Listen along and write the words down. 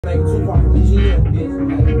Make it too far from the gym, bitch.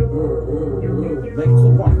 Make it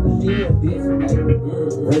too far from the gym,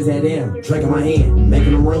 bitch. Raise that down, drink in my hand,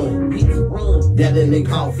 making them run, bitch. Run. That little nigga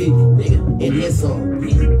called 50, nigga, and hit some,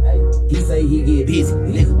 bitch. He say he get busy,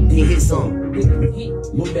 nigga, then hit some.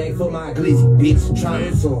 Look back for my glizzy, bitch,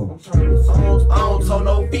 tryna some. I don't told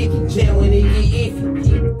no 50, jam when it get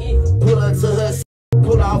iffy. Pull her to her,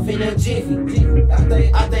 pull off in a jiffy.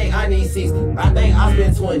 I think I need 60. I think I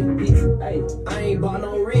spent 20. I ain't bought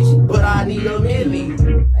no Richie, but I need a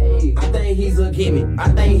milli. I think he's a gimme. I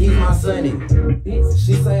think he's my sonny.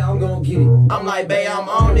 She say I'm gon' get it. I'm like, babe, I'm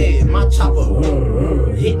on it. My chopper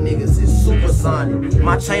hit niggas is supersonic.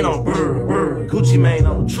 My chain on Gucci Mane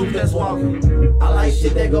on the truth that's walking. I like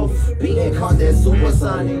shit that go beat and cars that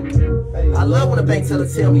supersonic. I love when a bank teller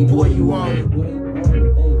tell me, boy, you on it.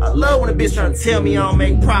 I love when a bitch tryna tell me I don't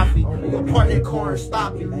make profit. We gon' park that car and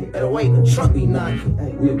stop it. Better wait, the truck be knocking.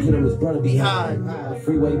 We'll get him, his brother be high.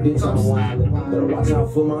 Freeway bitch, I'm wildin'. Better watch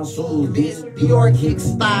out for my shoes, bitch. Dior kick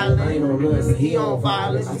stylin'. I ain't on nothing, so he on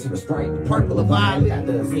violence. I took a Sprite, purple or violet.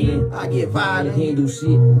 After a 10, I get violent. He ain't do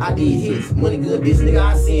shit, I did hits. Money good, bitch, nigga,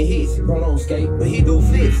 I seen hits. Bro don't skate, but he do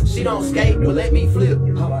flips. She don't skate, but let me flip.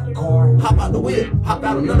 Hop out the car, hop out the whip. Hop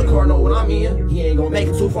out another car, know what I'm in. He ain't gon' make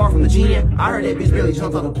it too far from the gym. I heard that bitch barely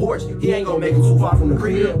jumped on the porch. He ain't gon' make it too far from the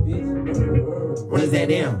crib. Run that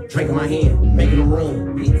down, drink in my hand, making them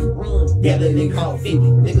run. That little nigga called 50,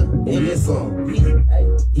 nigga, and hit some.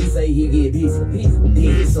 He say he get busy, then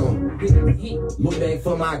hit some. Look back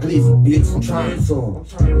for my glizzy, bitch, I'm trying some.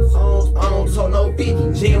 I don't told no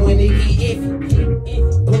 50, jam when it get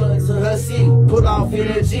iffy. Pull her to her city, pull off in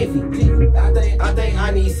a jiffy. I think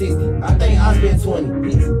I need 60, I think I spent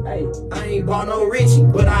 20. I ain't bought no Richie,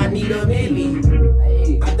 but I need a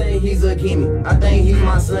milli. I think he's a gimme, I think he's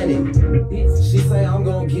my sonny. She say I'm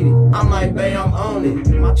gon' get it, I'm like, babe, I'm on it.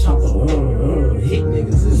 My chopper hit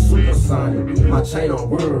niggas is supersonic. My chain on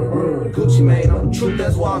Gucci Mane on the truth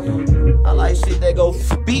that's walking. I like shit that go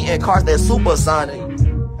beating cars that supersonic.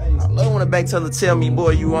 I love when a bank teller tell me,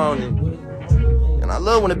 boy, you on it. And I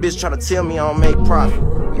love when a bitch try to tell me I don't make profit.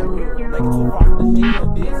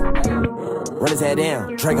 Run his head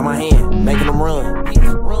down, drink in my hand, making them run.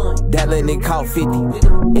 That little nigga called 50,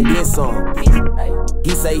 and then some.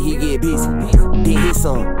 He say he get busy, then hit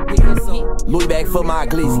some. Louis back for my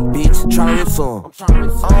glizzy, bitch, tryna rip some.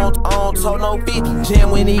 I don't told no 50,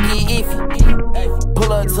 jam when it get iffy.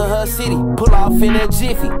 Pull her to her city, pull off in a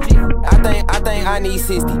jiffy. I think I need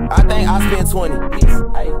 60, I think I spent 20.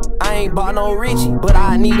 I ain't bought no Richie, but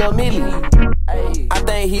I need a milli. I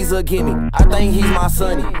think he's a gimme, I think he's my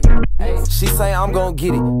sonny. She say I'm gon'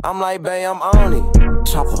 get it, I'm like, babe, I'm on it.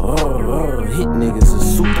 Chopper, hit niggas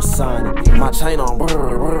is supersonic. My chain on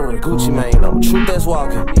Gucci Mane on the truth that's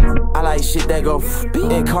walking. I like shit that go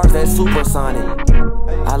beating cars that supersonic.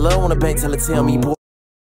 I love when a bank teller tell me, boy.